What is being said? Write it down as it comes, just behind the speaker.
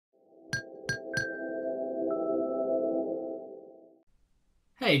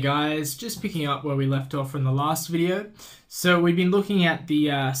Hey guys, just picking up where we left off from the last video. So we've been looking at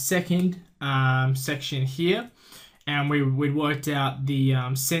the second section here, and we worked out the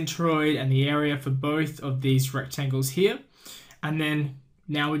centroid and the area for both of these rectangles here. And then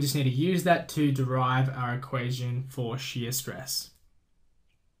now we just need to use that to derive our equation for shear stress.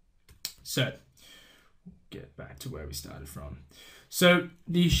 So get back to where we started from. So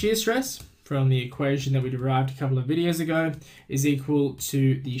the shear stress from the equation that we derived a couple of videos ago is equal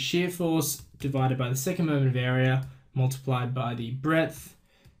to the shear force divided by the second moment of area multiplied by the breadth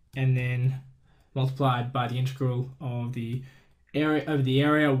and then multiplied by the integral of the area over the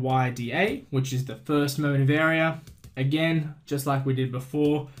area y dA, which is the first moment of area. Again, just like we did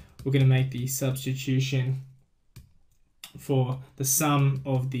before, we're going to make the substitution for the sum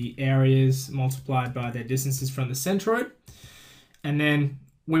of the areas multiplied by their distances from the centroid. And then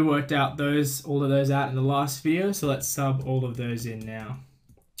we worked out all of those out in the last video, so let's sub all of those in now.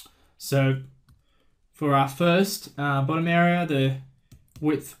 So for our first bottom area, the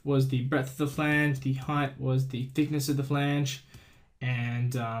width was the breadth of the flange, the height was the thickness of the flange,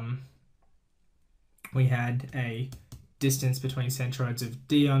 and we had a distance between centroids of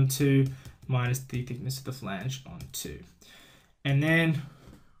d on 2 minus the thickness of the flange on 2. And then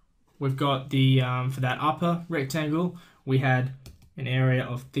we've got the, for that upper rectangle, we had an area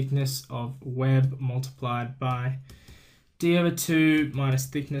of thickness of web multiplied by d over 2 minus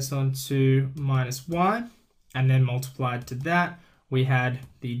thickness on 2 minus y, and then multiplied to that we had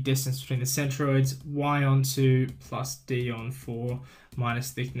the distance between the centroids y on 2 plus d on 4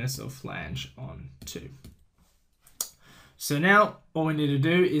 minus thickness of flange on 2. So now all we need to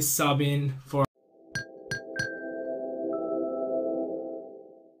do is sub in for